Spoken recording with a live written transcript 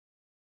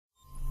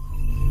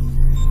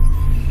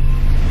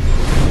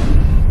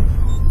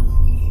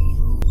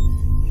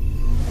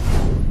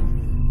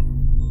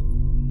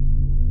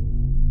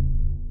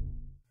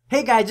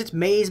Hey guys, it's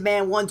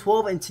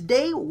MazeMan112, and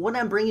today what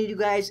I'm bringing you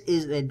guys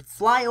is a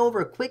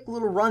flyover, a quick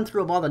little run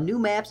through of all the new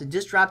maps that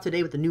just dropped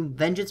today with the new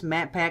Vengeance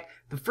map pack.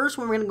 The first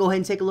one we're going to go ahead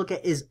and take a look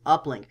at is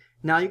Uplink.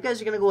 Now you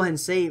guys are going to go ahead and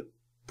say,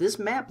 this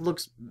map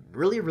looks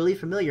really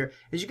familiar.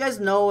 As you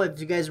guys know, if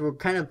you guys were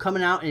kind of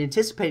coming out and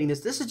anticipating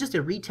this is just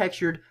a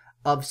retextured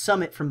of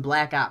Summit from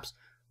Black Ops.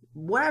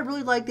 What I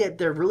really like that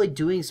they're really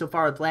doing so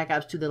far with Black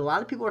Ops 2 that a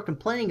lot of people are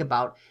complaining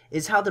about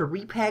is how they're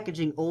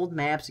repackaging old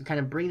maps and kind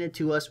of bringing it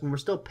to us when we're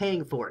still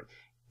paying for it.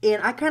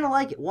 And I kind of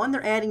like it. One,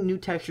 they're adding new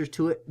textures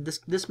to it.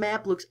 This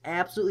map looks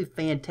absolutely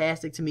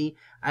fantastic to me.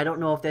 I don't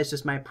know if that's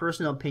just my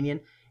personal opinion.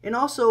 And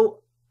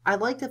also, I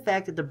like the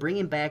fact that they're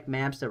bringing back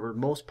maps that were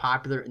most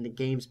popular in the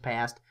games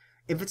past.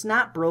 If it's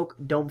not broke,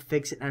 don't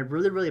fix it. And I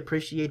really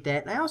appreciate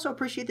that. And I also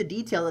appreciate the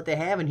detail that they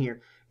have in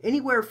here.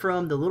 Anywhere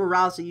from the little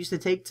routes that you used to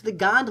take to the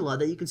gondola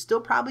that you can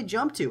still probably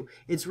jump to.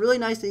 It's really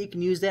nice that you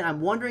can use that. I'm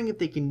wondering if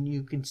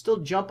you can still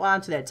jump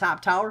onto that top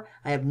tower.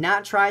 I have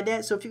not tried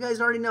that. So if you guys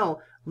already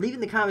know, leave it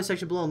in the comment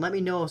section below and let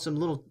me know some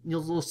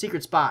little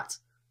secret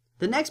spots.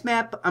 The next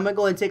map I'm going to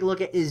go ahead and take a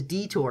look at is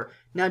Detour.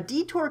 Now,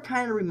 Detour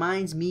kind of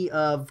reminds me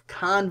of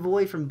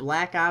Convoy from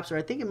Black Ops, or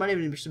I think it might have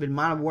even been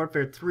Modern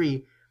Warfare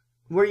 3,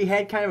 where you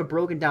had kind of a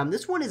broken down.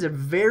 This one is a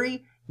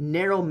very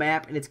narrow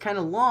map, and it's kind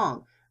of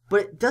long, but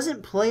it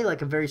doesn't play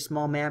like a very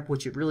small map,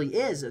 which it really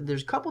is.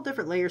 There's a couple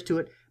different layers to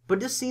it, but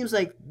this seems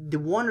like the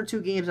 1 or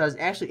 2 games I was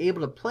actually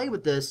able to play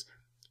with this,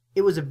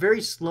 it was a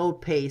very slow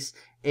pace,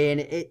 and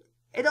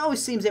it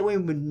always seems that way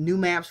when new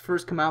maps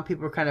first come out.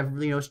 People are kind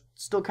of,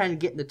 still kind of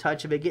getting the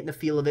touch of it, getting the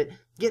feel of it,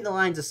 getting the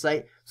lines of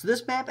sight. So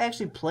this map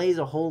actually plays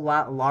a whole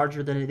lot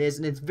larger than it is,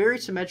 and it's very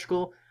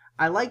symmetrical.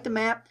 I like the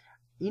map.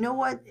 You know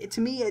what?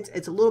 To me,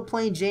 it's a little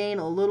plain Jane,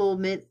 a little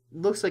bit,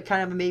 looks like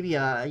kind of maybe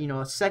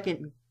a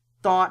second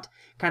thought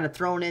kind of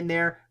thrown in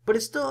there, but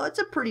it's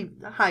a pretty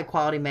high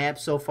quality map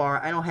so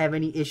far. I don't have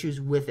any issues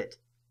with it.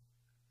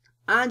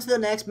 On to the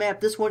next map.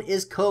 This one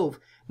is Cove.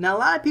 Now, a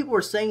lot of people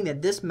were saying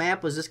that this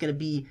map was just going to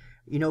be,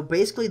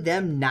 basically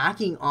them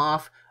knocking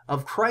off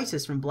of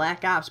Crisis from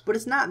Black Ops, but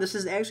it's not. This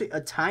is actually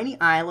a tiny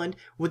island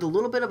with a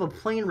little bit of a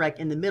plane wreck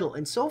in the middle,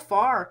 and so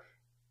far,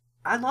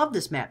 I love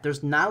this map.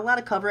 There's not a lot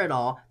of cover at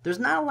all. There's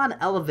not a lot of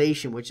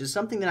elevation, which is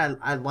something that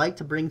I like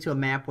to bring to a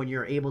map when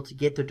you're able to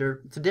get to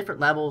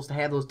different levels, to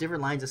have those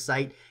different lines of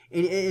sight.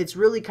 It's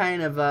really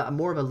kind of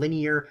more of a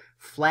linear,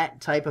 flat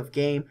type of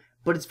game,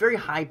 but it's very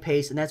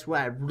high-paced, and that's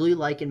what I really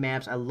like in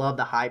maps. I love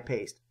the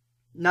high-paced.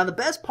 Now, the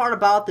best part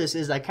about this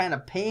is I kind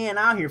of pan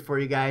out here for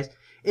you guys,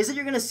 is that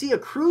you're going to see a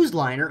cruise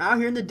liner out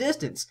here in the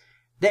distance.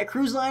 That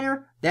cruise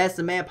liner, that's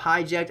the map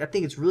hijacked. I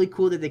think it's really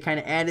cool that they kind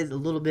of added a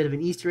little bit of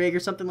an Easter egg or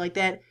something like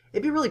that.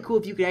 It'd be really cool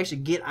if you could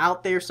actually get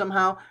out there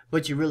somehow,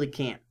 but you really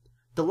can't.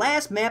 The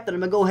last map that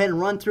I'm going to go ahead and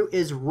run through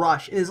is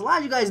Rush. And as a lot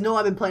of you guys know,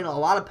 I've been playing a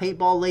lot of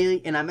paintball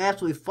lately, and I'm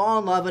absolutely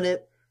falling in love with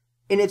it.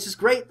 And it's just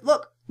great.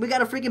 Look, we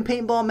got a freaking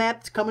paintball map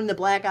that's coming to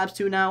Black Ops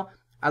 2 now.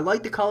 I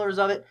like the colors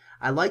of it.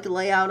 I like the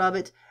layout of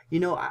it.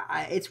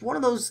 It's one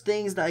of those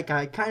things that, like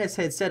I kind of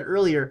said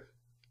earlier,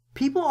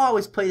 people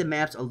always play the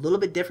maps a little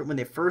bit different when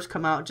they first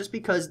come out just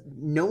because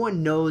no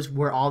one knows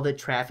where all the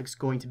traffic's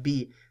going to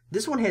be.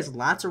 This one has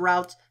lots of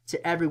routes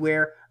to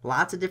everywhere,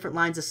 lots of different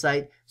lines of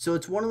sight. So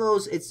it's one of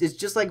those, it's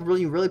just like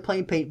really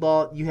playing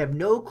paintball. You have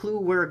no clue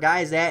where a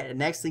guy's at, and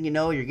next thing you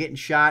know, you're getting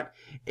shot.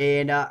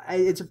 And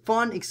it's a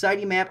fun,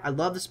 exciting map. I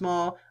love the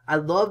small. I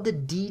love the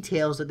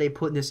details that they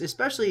put in this,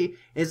 especially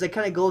as I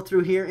kind of go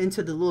through here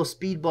into the little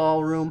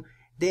speedball room.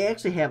 They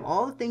actually have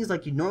all the things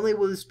like you normally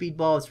would with a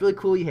speedball. It's really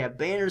cool. You have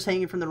banners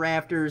hanging from the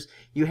rafters.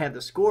 You have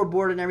the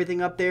scoreboard and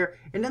everything up there.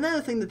 And another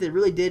thing that they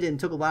really did and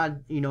took a lot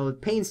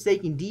of,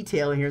 painstaking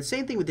detail in here, the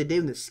same thing what they did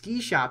in the ski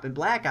shop in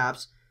Black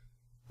Ops,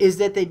 is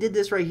that they did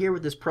this right here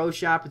with this pro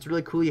shop. It's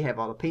really cool. You have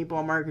all the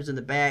paintball markers in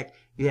the back.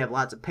 You have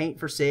lots of paint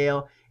for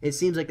sale. It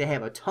seems like they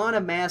have a ton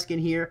of masks in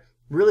here.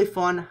 Really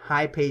fun,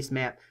 high-paced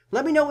map.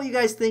 Let me know what you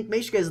guys think.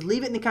 Make sure you guys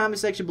leave it in the comment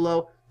section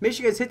below. Make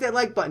sure you guys hit that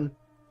like button.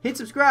 Hit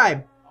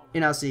subscribe.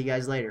 And I'll see you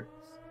guys later.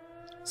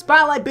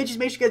 Spotlight, bitches.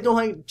 Make sure you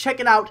guys check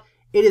it out.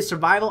 It is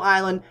Survival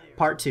Island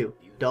Part 2.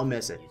 Don't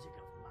miss it.